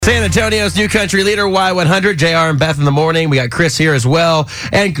San Antonio's new country leader, Y100, JR and Beth in the morning. We got Chris here as well.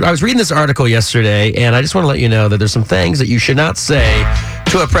 And I was reading this article yesterday, and I just want to let you know that there's some things that you should not say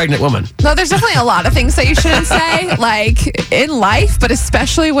to a pregnant woman. No, there's definitely a lot of things that you shouldn't say, like in life, but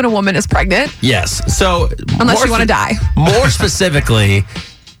especially when a woman is pregnant. Yes. So unless you want to die. More specifically,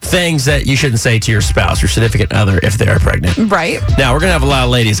 things that you shouldn't say to your spouse, your significant other, if they are pregnant. Right. Now, we're going to have a lot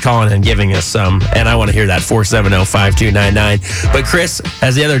of ladies calling and giving us some, and I want to hear that, 470-5299. But Chris,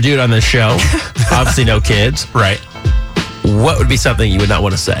 as the other dude on this show, obviously no kids. Right. What would be something you would not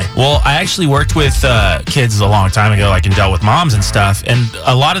want to say? Well, I actually worked with kids a long time ago, and dealt with moms and stuff. And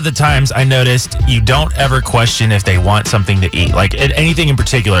a lot of the times I noticed you don't ever question if they want something to eat. Like anything in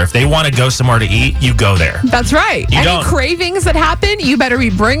particular. If they want to go somewhere to eat, you go there. That's right. Any cravings that happen, you better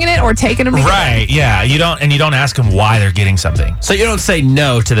be bringing it or taking them to Right, yeah. You don't ask them why they're getting something. So you don't say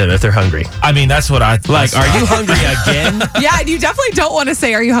no to them if they're hungry. I mean, that's what I... Like, are you hungry again? Yeah, you definitely don't want to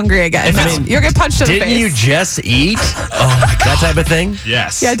say, are you hungry again? You're going to punch in the face. Didn't you just eat? Oh my God. That type of thing?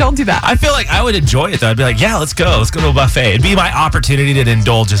 Yes. Yeah, don't do that. I feel like I would enjoy it, though. I'd be like, yeah, let's go to a buffet. It'd be my opportunity to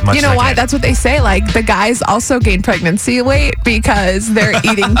indulge as much as I can. You know why? That's what they say. Like, the guys also gain pregnancy weight because they're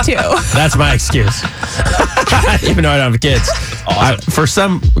eating too. That's my excuse. Even though I don't have kids. Awesome. For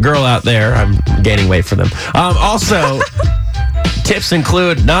some girl out there, I'm gaining weight for them. Also, tips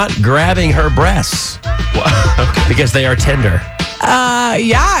include not grabbing her breasts because they are tender.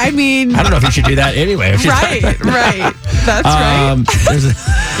 Yeah, I mean... I don't know if you should do that anyway. Right. That's right.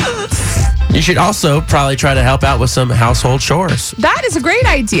 You should also probably try to help out with some household chores. That is a great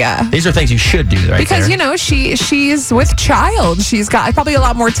idea. These are things you should do, right? Because, there. she's with child. She's got probably a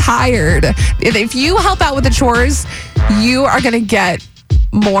lot more tired. If you help out with the chores, you are going to get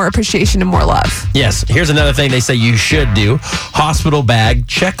more appreciation and more love. Yes. Here's another thing they say you should do. Hospital bag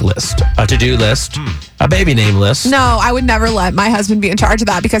checklist. A to-do list. A baby name list. No, I would never let my husband be in charge of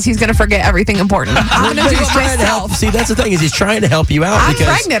that because he's going to forget everything important. I'm going to do it myself. See, that's the thing is he's trying to help you out. I'm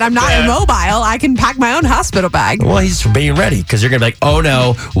pregnant. I'm not immobile. I can pack my own hospital bag. Well, he's being ready because you're going to be like, oh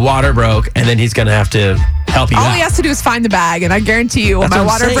no, water broke. And then he's going to have to help you out. All he has to do is find the bag. And I guarantee you when my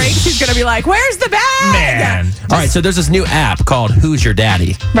water breaks, he's going to be like, where's the bag? Man. All right, so there's this new app called Who's Your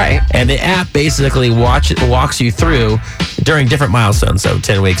Daddy? Right. And the app basically walks you through during different milestones, so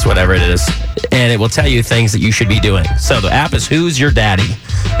 10 weeks, whatever it is, and it will tell you things that you should be doing. So the app is Who's Your Daddy?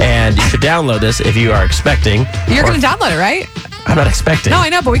 And you should download this if you are expecting. You're going to download it, right? I'm not expecting. No, I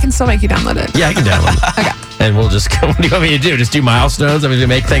know, but we can still make you download it. Yeah, I can download it. Okay. And we'll just, what do you want me to do? Just do milestones? I'm going to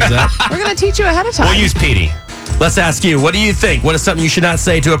make things up? We're going to teach you ahead of time. We'll use Petey. Let's ask you, what do you think? What is something you should not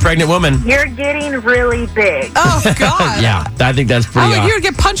say to a pregnant woman? You're getting really big. Oh, God. Yeah, I think that's pretty you would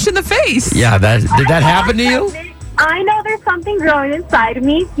get punched in the face. Yeah, did that happen to you? I know there's something growing inside of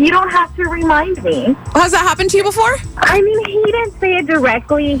me. You don't have to remind me. Has that happened to you before? I mean, he didn't say it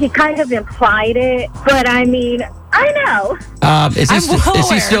directly. He kind of implied it. But, I mean, I know. Is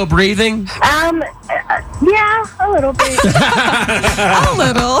he still breathing? Yeah, a little bit. A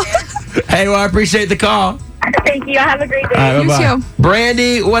little. Hey, well, I appreciate the call. Thank you. Have a great day. All right, You too.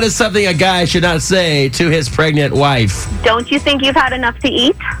 Brandy, what is something a guy should not say to his pregnant wife? Don't you think you've had enough to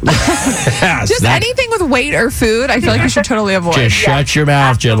eat? Yes, Just anything with weight or food, I feel like you should totally avoid. Just shut your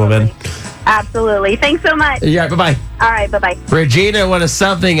mouth, gentlemen. Absolutely. Thanks so much. Yeah, bye-bye. All right, bye-bye. Regina, what is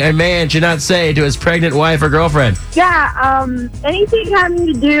something a man should not say to his pregnant wife or girlfriend? Yeah, anything having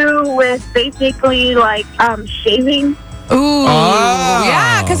to do with basically, like, shaving. Ooh. Oh.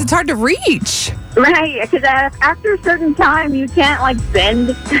 Yeah, because it's hard to reach. Right, because after a certain time, you can't, like,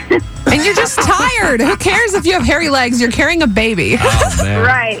 bend. And you're just tired. Who cares if you have hairy legs? You're carrying a baby. Oh, man.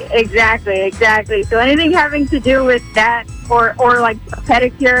 Right, exactly. So anything having to do with that or like a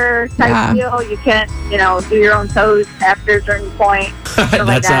pedicure type deal, you can't, do your own toes after a certain point. I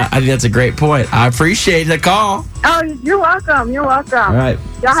think that's a great point. I appreciate the call. Oh, you're welcome. All right.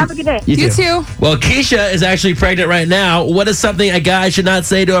 Y'all have a good day. You too. Well, Keisha is actually pregnant right now. What is something a guy should not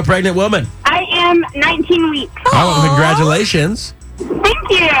say to a pregnant woman? I am 19 weeks. Oh, congratulations. Thank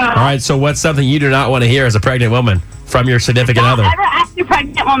you. All right, so what's something you do not want to hear as a pregnant woman from your significant other? Ever ask your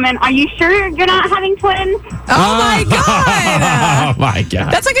pregnant woman, are you sure you're not having twins? Oh, my God. Oh, my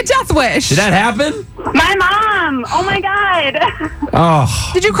God. That's like a death wish. Did that happen? My mom. Oh, my God.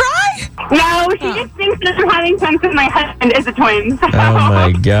 Oh. Did you cry? No, she just thinks that I'm having twins because my husband is a twin. So. Oh,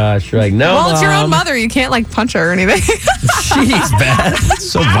 my gosh. You're like, no, Well, it's your own Mom. mother. You can't, like, punch her or anything. Jeez, Beth. That's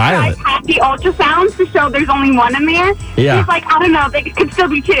so violent. I had the ultrasounds to show there's only one in there. Yeah. He's like, I don't know, they could still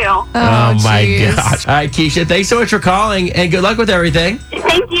be two. Oh, my jeez. gosh. All right, Keisha, thanks so much for calling, and good luck with everything.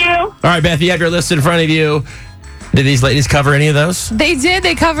 Thank you. All right, Beth, you have your list in front of you. Did these ladies cover any of those? They did.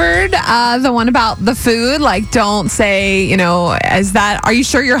 They covered the one about the food. Like, don't say, are you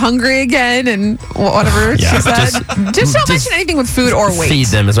sure you're hungry again? And whatever Yeah, she said. Just don't mention anything with food or weight. Feed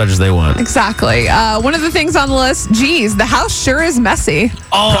them as much as they want. Exactly. One of the things on the list, geez, the house sure is messy.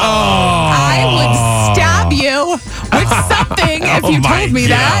 I would stab you with something if you told me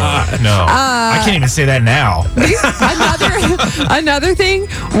that. No. I can't even say that now. Another thing,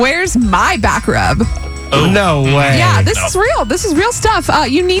 where's my back rub? No way. Yeah, this is real. This is real stuff.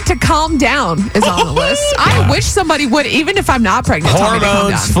 You need to calm down is on the list. I wish somebody would, even if I'm not pregnant, tell me to calm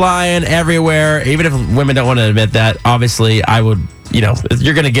Hormones down. flying everywhere. Even if women don't want to admit that, obviously, I would.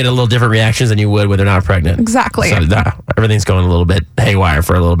 You're going to get a little different reactions than you would when they're not pregnant. Exactly. So everything's going a little bit haywire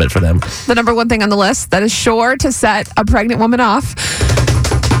for a little bit for them. The number one thing on the list that is sure to set a pregnant woman off.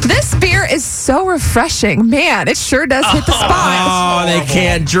 This beer is so refreshing. Man, it sure does hit the spot. Oh, they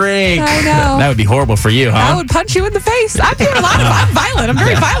can't drink. I know. That would be horrible for you, I huh? would punch you in the face. I'm doing a lot of I'm violent. I'm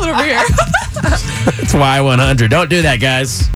very violent over here. That's why 100. Don't do that, guys.